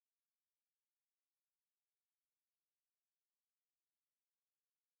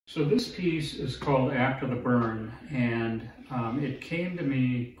So this piece is called After the Burn, and it came to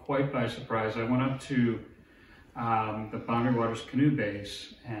me quite by surprise. I went up to the Boundary Waters canoe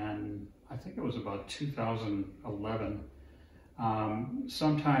base, and I think it was about 2011,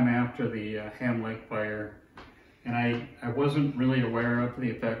 sometime after the Ham Lake fire. And I wasn't really aware of the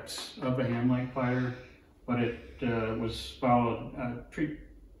effects of the Ham Lake fire, but it was followed,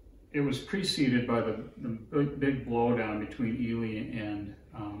 it was preceded by the big blowdown between Ely and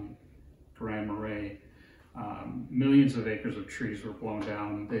Grand Marais. Millions of acres of trees were blown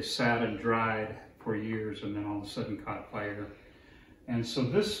down. They sat and dried for years and then all of a sudden caught fire. And so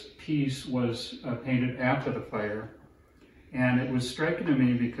this piece was painted after the fire, and it was striking to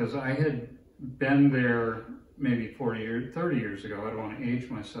me because I had been there maybe 30 years ago. I don't want to age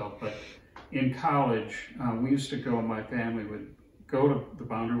myself, but in college, we used to go, my family would go to the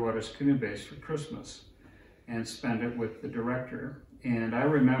Boundary Waters canoe base for Christmas and spend it with the director. And I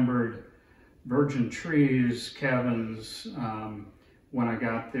remembered virgin trees, cabins. When I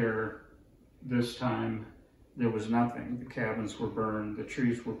got there this time, there was nothing. The cabins were burned, the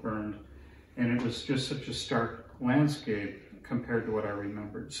trees were burned, and it was just such a stark landscape compared to what I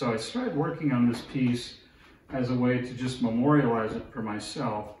remembered. So I started working on this piece as a way to just memorialize it for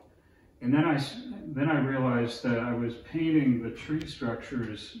myself. And then I realized that I was painting the tree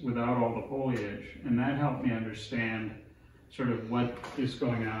structures without all the foliage, and that helped me understand sort of what is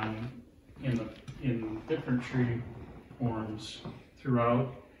going on in different tree forms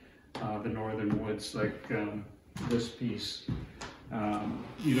throughout the northern woods, like this piece.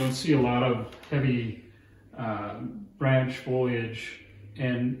 You don't see a lot of heavy branch foliage,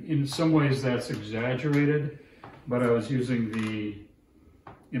 and in some ways that's exaggerated, but I was using the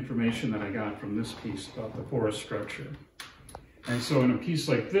information that I got from this piece about the forest structure. And so in a piece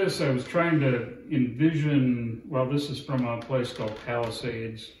like this, I was trying to envision, well, this is from a place called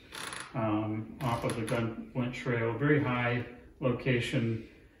Palisades, off of the Gunflint Trail, very high location.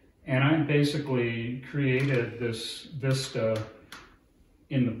 And I basically created this vista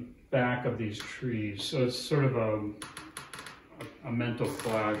in the back of these trees. So it's sort of a mental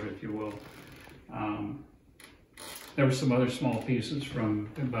collage, if you will. There were some other small pieces from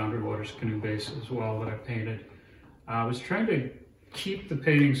the Boundary Waters canoe base as well that I painted. I was trying to keep the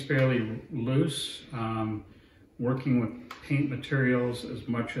paintings fairly loose, working with paint materials as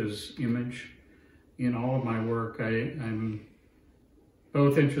much as image. In all of my work, I'm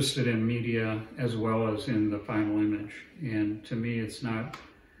both interested in media as well as in the final image. And to me, it's not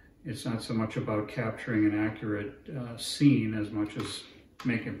so much about capturing an accurate scene as much as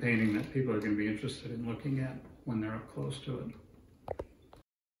making a painting that people are going to be interested in looking at when they're up close to it.